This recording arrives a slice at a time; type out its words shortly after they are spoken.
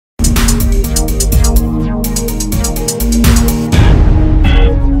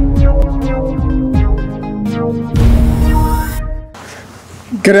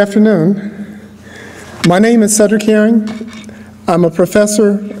Good afternoon. My name is Cedric Herring. I'm a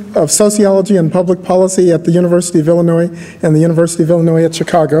professor of Sociology and Public Policy at the University of Illinois and the University of Illinois at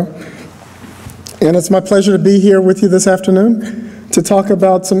Chicago. And it's my pleasure to be here with you this afternoon to talk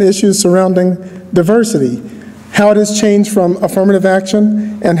about some issues surrounding diversity, how it has changed from affirmative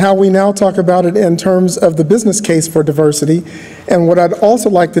action, and how we now talk about it in terms of the business case for diversity. And what I'd also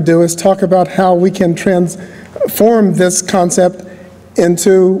like to do is talk about how we can transform this concept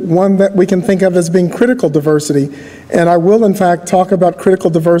into one that we can think of as being critical diversity. And I will, in fact, talk about critical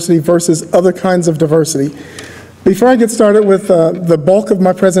diversity versus other kinds of diversity. Before I get started with the bulk of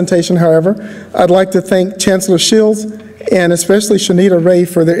my presentation, however, I'd like to thank Chancellor Shields and especially Shanita Ray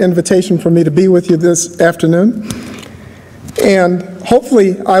for their invitation for me to be with you this afternoon. And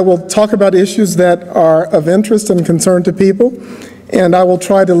hopefully I will talk about issues that are of interest and concern to people, and I will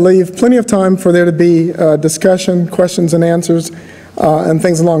try to leave plenty of time for there to be discussion, questions and answers, and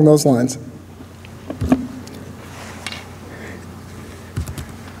things along those lines.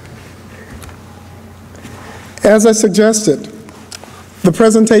 As I suggested, the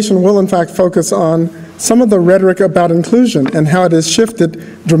presentation will in fact focus on some of the rhetoric about inclusion and how it has shifted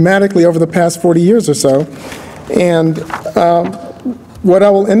dramatically over the past 40 years or so. And what I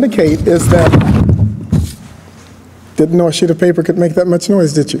will indicate is that, didn't know a sheet of paper could make that much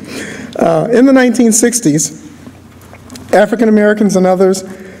noise, did you? In the 1960s, African Americans and others,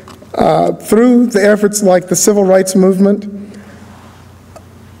 through the efforts like the Civil Rights Movement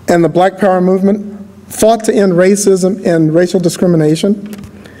and the Black Power movement, fought to end racism and racial discrimination.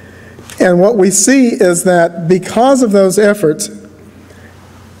 And what we see is that because of those efforts,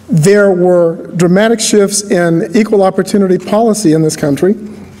 there were dramatic shifts in equal opportunity policy in this country.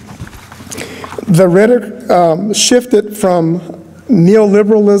 The rhetoric shifted from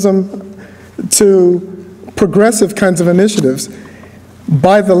neoliberalism to progressive kinds of initiatives.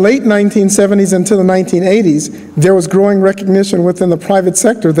 By the late 1970s into the 1980s, there was growing recognition within the private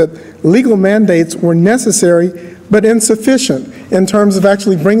sector that legal mandates were necessary but insufficient in terms of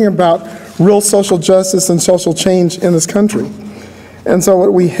actually bringing about real social justice and social change in this country. And so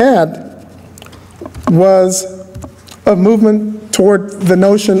what we had was a movement toward the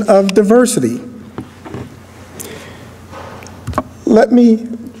notion of diversity. Let me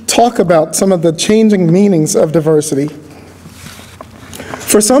talk about some of the changing meanings of diversity.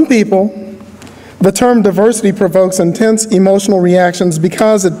 For some people, the term diversity provokes intense emotional reactions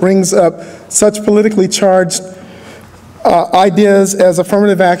because it brings up such politically charged ideas as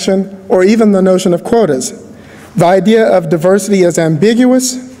affirmative action or even the notion of quotas. The idea of diversity is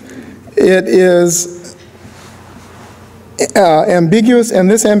ambiguous. It is ambiguous, and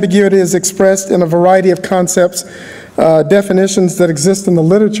this ambiguity is expressed in a variety of concepts, definitions that exist in the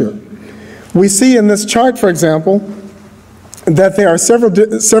literature. We see in this chart, for example, that there are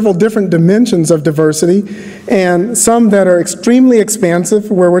several different dimensions of diversity, and some that are extremely expansive,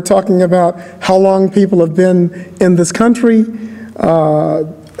 where we're talking about how long people have been in this country,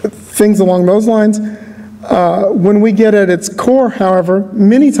 things along those lines. When we get at its core, however,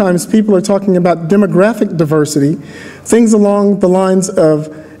 many times people are talking about demographic diversity, things along the lines of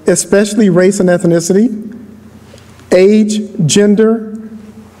especially race and ethnicity, age, gender,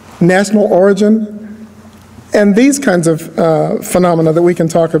 national origin, and these kinds of phenomena that we can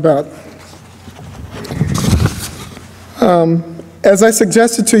talk about. As I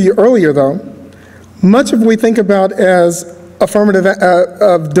suggested to you earlier, though, much of what we think about as affirmative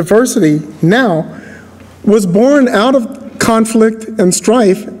of diversity now was born out of conflict and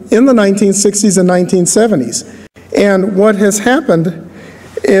strife in the 1960s and 1970s. And what has happened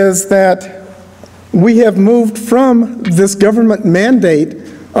is that we have moved from this government mandate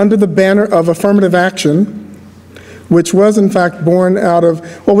under the banner of affirmative action, which was in fact born out of,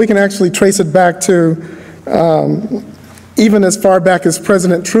 well, we can actually trace it back to even as far back as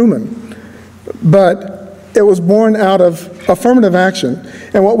President Truman. But it was born out of affirmative action.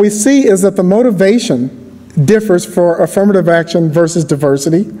 And what we see is that the motivation differs for affirmative action versus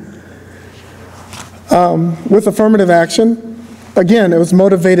diversity. With affirmative action, again, it was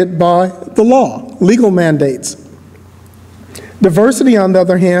motivated by the law, legal mandates. Diversity, on the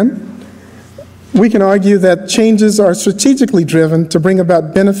other hand, we can argue that changes are strategically driven to bring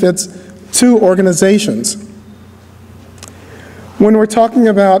about benefits to organizations. When we're talking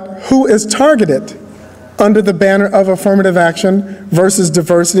about who is targeted under the banner of affirmative action versus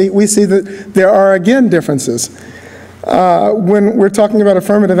diversity, we see that there are again differences. When we're talking about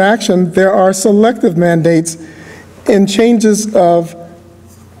affirmative action, there are selective mandates in changes of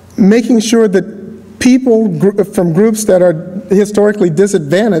making sure that people from groups that are historically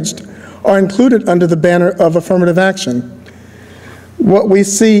disadvantaged are included under the banner of affirmative action. What we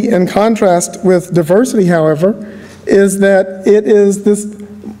see in contrast with diversity, however, is that it is this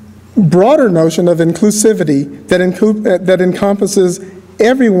broader notion of inclusivity that encompasses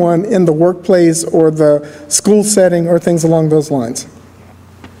everyone in the workplace or the school setting or things along those lines.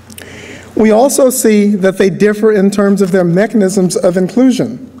 We also see that they differ in terms of their mechanisms of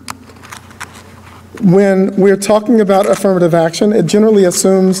inclusion. When we're talking about affirmative action, it generally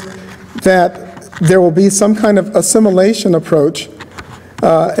assumes that there will be some kind of assimilation approach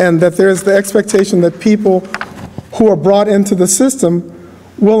and that there's the expectation that people who are brought into the system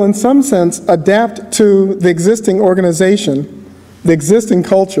will in some sense adapt to the existing organization, the existing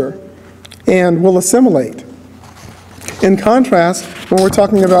culture, and will assimilate. In contrast, when we're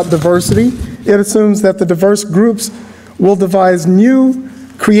talking about diversity, it assumes that the diverse groups will devise new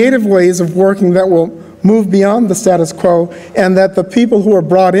creative ways of working that will move beyond the status quo, and that the people who are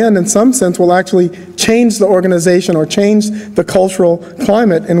brought in some sense, will actually change the organization or change the cultural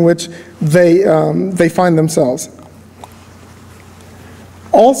climate in which they find themselves.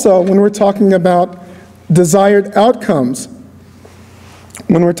 Also, when we're talking about desired outcomes,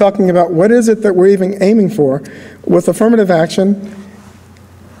 when we're talking about what is it that we're even aiming for, with affirmative action,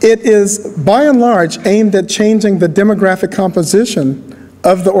 it is by and large aimed at changing the demographic composition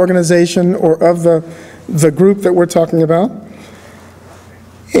of the organization or of the group that we're talking about.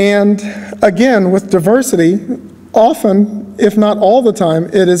 And again, with diversity, often, if not all the time,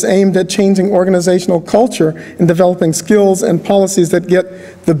 it is aimed at changing organizational culture and developing skills and policies that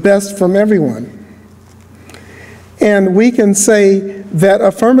get the best from everyone. And we can say that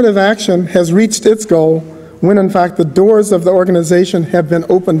affirmative action has reached its goal when in fact the doors of the organization have been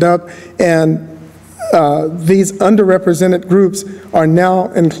opened up and these underrepresented groups are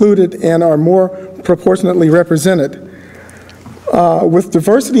now included and are more proportionately represented. With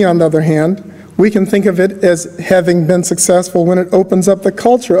diversity, on the other hand, we can think of it as having been successful when it opens up the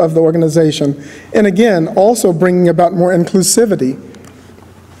culture of the organization, and again, also bringing about more inclusivity.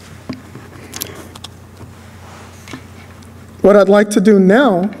 What I'd like to do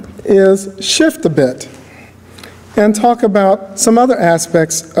now is shift a bit and talk about some other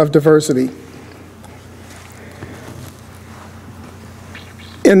aspects of diversity.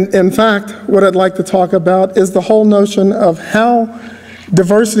 In fact, what I'd like to talk about is the whole notion of how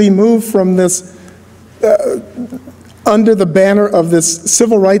diversity moved from this, under the banner of this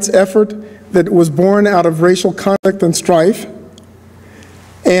civil rights effort that was born out of racial conflict and strife,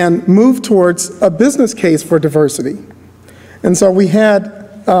 and moved towards a business case for diversity. And so we had,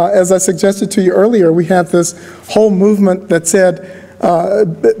 as I suggested to you earlier, we had this whole movement that said,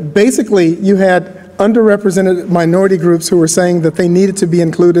 basically you had underrepresented minority groups who were saying that they needed to be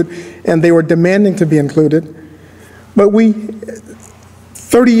included and they were demanding to be included. But we,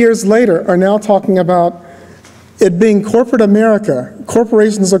 30 years later, are now talking about it being corporate America,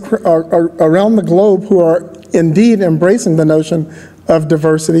 corporations around the globe who are indeed embracing the notion of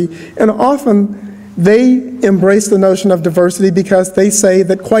diversity, and often they embrace the notion of diversity because they say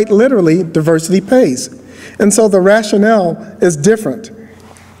that quite literally diversity pays. And so the rationale is different.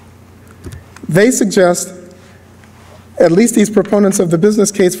 They suggest, at least these proponents of the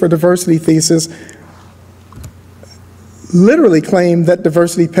business case for diversity thesis, literally claim that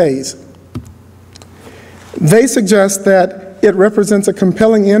diversity pays. They suggest that it represents a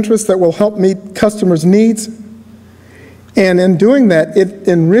compelling interest that will help meet customers' needs, and in doing that,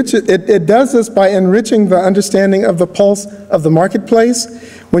 it does this by enriching the understanding of the pulse of the marketplace.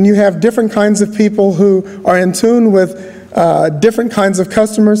 When you have different kinds of people who are in tune with different kinds of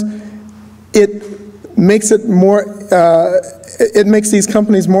customers, it makes these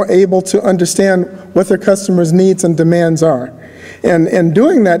companies more able to understand what their customers' needs and demands are. And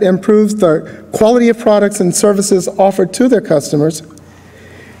doing that improves the quality of products and services offered to their customers.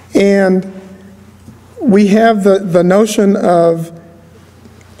 And we have the notion of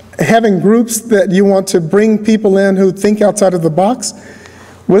having groups that you want to bring people in who think outside of the box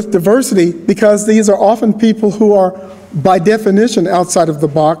with diversity, because these are often people who are by definition outside of the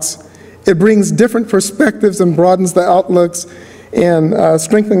box. It brings different perspectives and broadens the outlooks and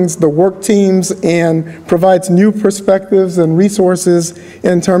strengthens the work teams and provides new perspectives and resources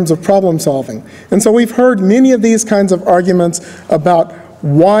in terms of problem solving. And so we've heard many of these kinds of arguments about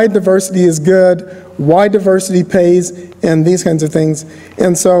why diversity is good, why diversity pays, and these kinds of things.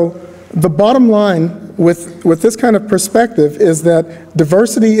 And so the bottom line with this kind of perspective is that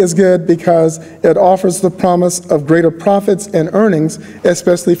diversity is good because it offers the promise of greater profits and earnings,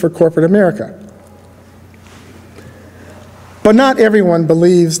 especially for corporate America. But not everyone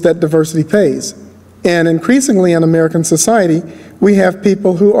believes that diversity pays. And increasingly in American society, we have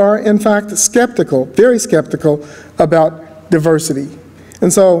people who are in fact skeptical, very skeptical, about diversity.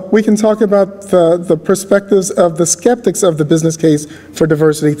 And so we can talk about the perspectives of the skeptics of the business case for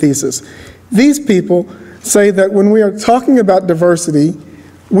diversity thesis. These people say that when we are talking about diversity,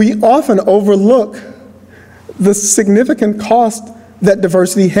 we often overlook the significant cost that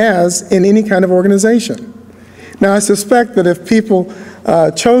diversity has in any kind of organization. Now, I suspect that if people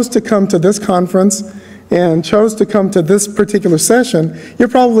chose to come to this conference and chose to come to this particular session, you're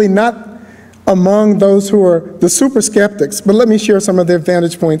probably not among those who are the super skeptics, but let me share some of their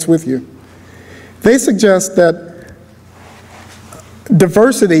vantage points with you. They suggest that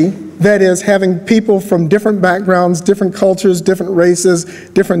diversity, that is, having people from different backgrounds, different cultures, different races,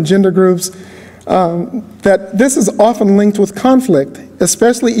 different gender groups, that this is often linked with conflict,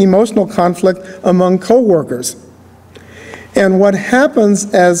 especially emotional conflict among coworkers. And what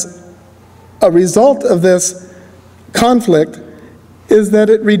happens as a result of this conflict is that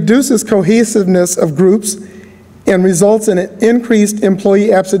it reduces cohesiveness of groups and results in an increased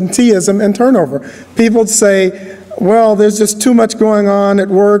employee absenteeism and turnover. People say, well, there's just too much going on at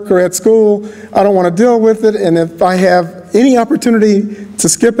work or at school, I don't want to deal with it, and if I have any opportunity to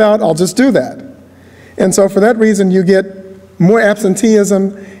skip out, I'll just do that. And so for that reason, you get more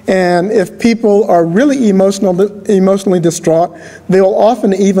absenteeism, and if people are really emotionally distraught, they'll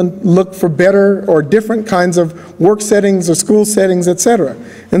often even look for better or different kinds of work settings or school settings, etc.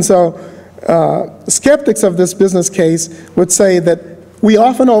 And so skeptics of this business case would say that we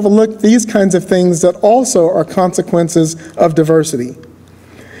often overlook these kinds of things that also are consequences of diversity.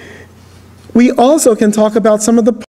 We also can talk about some of the